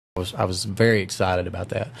I was very excited about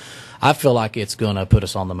that. I feel like it's going to put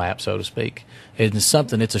us on the map, so to speak. It's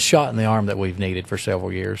something. It's a shot in the arm that we've needed for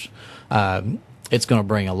several years. It's going to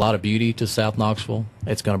bring a lot of beauty to South Knoxville.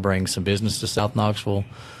 It's going to bring some business to South Knoxville.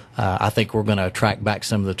 I think we're going to attract back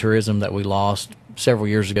some of the tourism that we lost several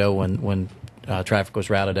years ago when traffic was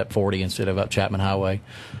routed up 40 instead of up Chapman Highway.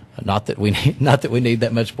 Not that we need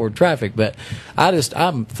that much more traffic, but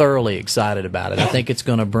I'm thoroughly excited about it. I think it's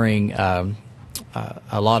going to bring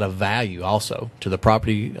a lot of value also to the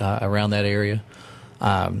property around that area.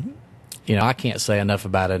 I can't say enough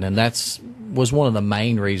about it, and was one of the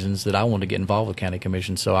main reasons that I wanted to get involved with County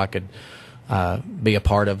Commission, so I could be a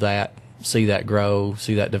part of that, see that grow,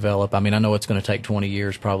 see that develop. I mean, I know it's going to take 20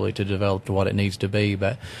 years probably to develop to what it needs to be,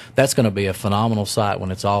 but that's going to be a phenomenal site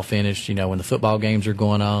when it's all finished, when the football games are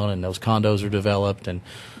going on and those condos are developed and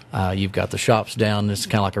you've got the shops down. It's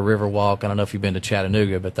kind of like a river walk. I don't know if you've been to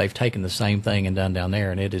Chattanooga, but they've taken the same thing and done down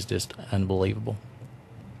there, and it is just unbelievable.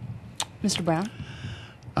 Mr. Brown?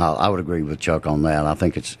 I would agree with Chuck on that. I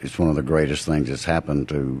think it's one of the greatest things that's happened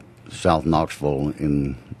to South Knoxville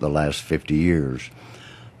in the last 50 years.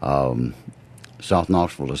 South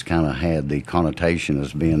Knoxville has kind of had the connotation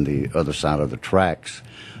as being the other side of the tracks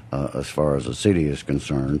as far as the city is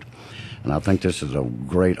concerned. And I think this is a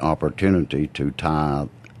great opportunity to tie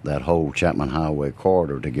that whole Chapman Highway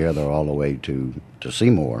corridor together all the way to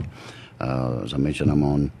Seymour. As I mentioned, I'm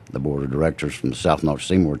on the board of directors from the South Knox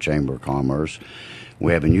Seymour Chamber of Commerce.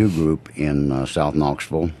 We have a new group in South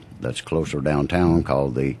Knoxville that's closer downtown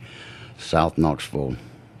called the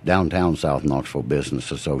Downtown South Knoxville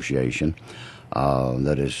Business Association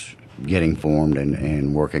that is getting formed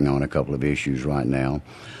and working on a couple of issues right now.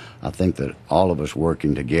 I think that all of us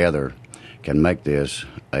working together can make this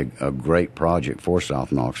a great project for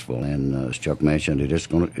South Knoxville. And as Chuck mentioned, it's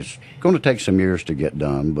going to take some years to get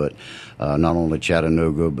done, but not only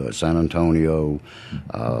Chattanooga, but San Antonio,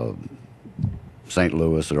 St.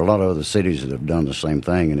 Louis. There are a lot of other cities that have done the same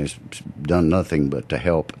thing, and it's done nothing but to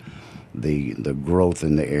help the growth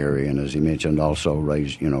in the area, and as he mentioned, also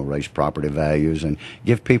raise property values and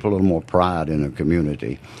give people a little more pride in the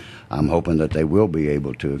community. I'm hoping that they will be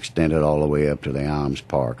able to extend it all the way up to the Imes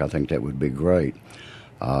Park. I think that would be great.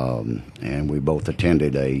 And we both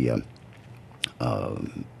attended a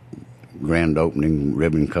grand opening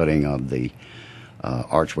ribbon cutting of the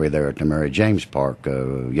archway there at the Mary James Park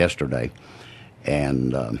yesterday.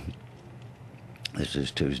 And this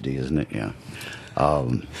is Tuesday, isn't it? Yeah.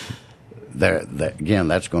 Again,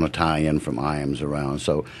 that's going to tie in from Iams around.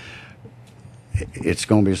 So it's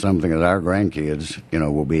going to be something that our grandkids,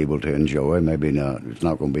 will be able to enjoy. Maybe not, it's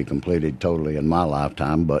not going to be completed totally in my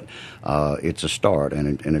lifetime, but it's a start.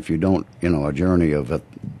 And if you don't, a journey of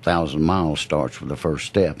 1,000 miles starts with the first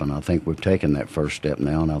step. And I think we've taken that first step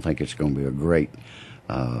now, and I think it's going to be a great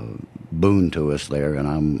boon to us there. And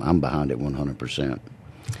I'm behind it 100%.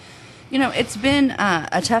 It's been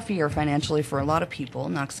a tough year financially for a lot of people.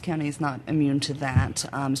 Knox County is not immune to that,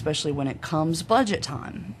 especially when it comes budget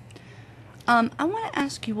time. I want to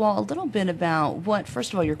ask you all a little bit about what,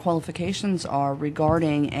 first of all, your qualifications are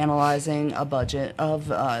regarding analyzing a budget of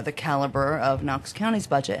the caliber of Knox County's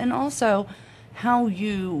budget, and also how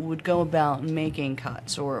you would go about making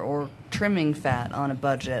cuts or trimming fat on a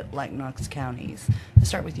budget like Knox County's. Let's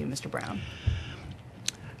start with you, Mr. Brown.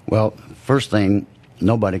 Well, first thing,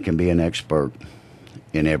 nobody can be an expert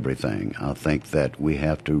in everything. I think that we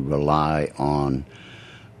have to rely on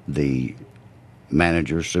the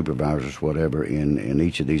managers, supervisors, whatever, in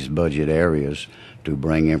each of these budget areas to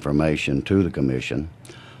bring information to the commission.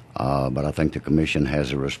 But I think the commission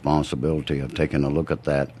has a responsibility of taking a look at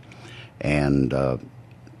that. And,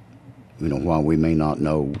 while we may not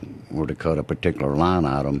know where to cut a particular line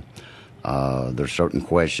item, there's certain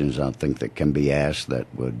questions I think that can be asked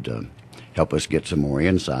that would help us get some more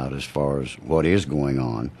insight as far as what is going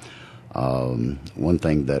on. One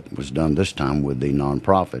thing that was done this time with the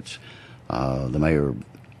nonprofits, the mayor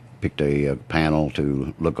picked a panel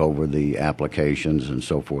to look over the applications and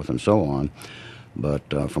so forth and so on. But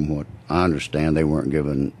from what I understand, they weren't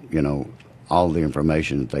given, all the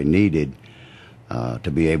information that they needed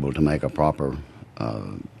to be able to make a proper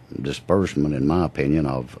disbursement, in my opinion,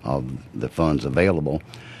 of the funds available.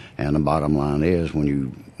 And the bottom line is, when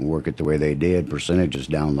you work it the way they did, percentages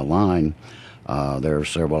down the line, there are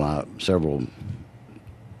several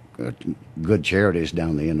good charities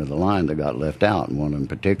down the end of the line that got left out. And one in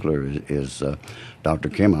particular is Dr.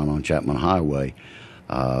 Kim out on Chapman Highway.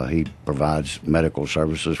 He provides medical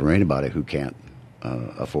services for anybody who can't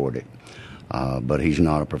afford it. But he's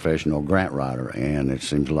not a professional grant writer, and it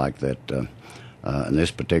seems like that in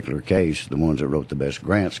this particular case, the ones that wrote the best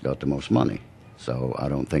grants got the most money. So I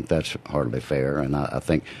don't think that's hardly fair. And I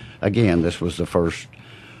think, again, this was the first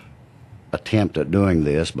attempt at doing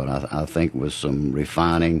this, but I think with some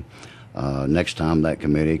refining, next time that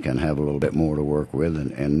committee can have a little bit more to work with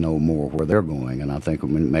and know more where they're going. And I think we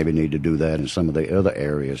maybe need to do that in some of the other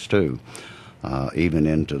areas too, even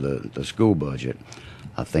into the school budget.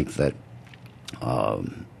 I think that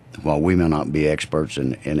while we may not be experts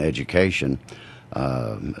in education,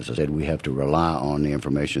 as I said, we have to rely on the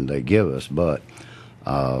information they give us. But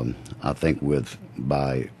I think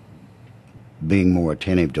by being more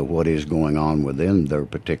attentive to what is going on within their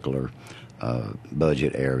particular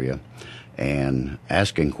budget area and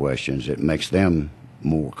asking questions, it makes them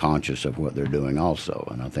more conscious of what they're doing also,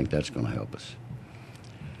 and I think that's going to help us.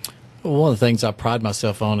 Well, one of the things I pride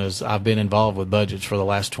myself on is I've been involved with budgets for the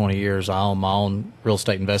last 20 years. I own my own real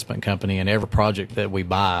estate investment company, and every project that we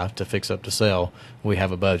buy to fix up to sell, we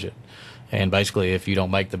have a budget. And basically, if you don't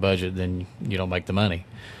make the budget, then you don't make the money.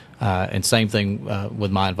 And same thing with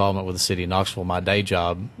my involvement with the city of Knoxville. My day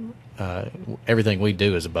job, everything we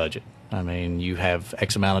do is a budget. I mean, you have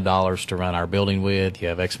X amount of dollars to run our building with. You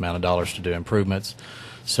have X amount of dollars to do improvements.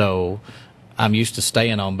 So I'm used to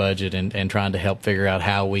staying on budget and trying to help figure out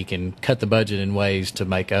how we can cut the budget in ways to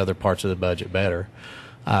make other parts of the budget better.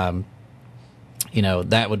 You know,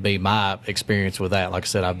 that would be my experience with that. Like I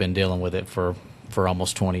said, I've been dealing with it for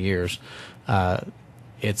almost 20 years.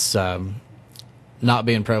 It's not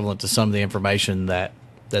being prevalent to some of the information that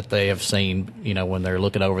they have seen, you know, when they're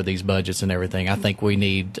looking over these budgets and everything. I think we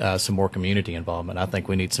need some more community involvement. I think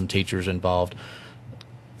we need some teachers involved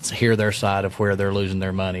to hear their side of where they're losing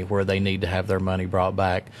their money, where they need to have their money brought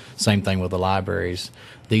back. Same thing with the libraries.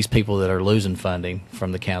 These people that are losing funding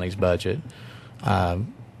from the county's budget,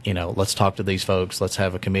 you know, let's talk to these folks. Let's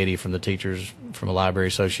have a committee from the teachers from the Library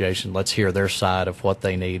Association. Let's hear their side of what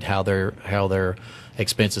they need, how their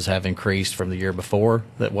expenses have increased from the year before,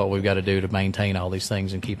 that what we've got to do to maintain all these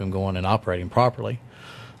things and keep them going and operating properly.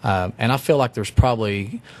 And I feel like there's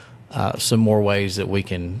probably some more ways that we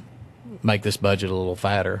can make this budget a little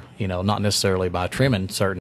fatter, you know, not necessarily by trimming certain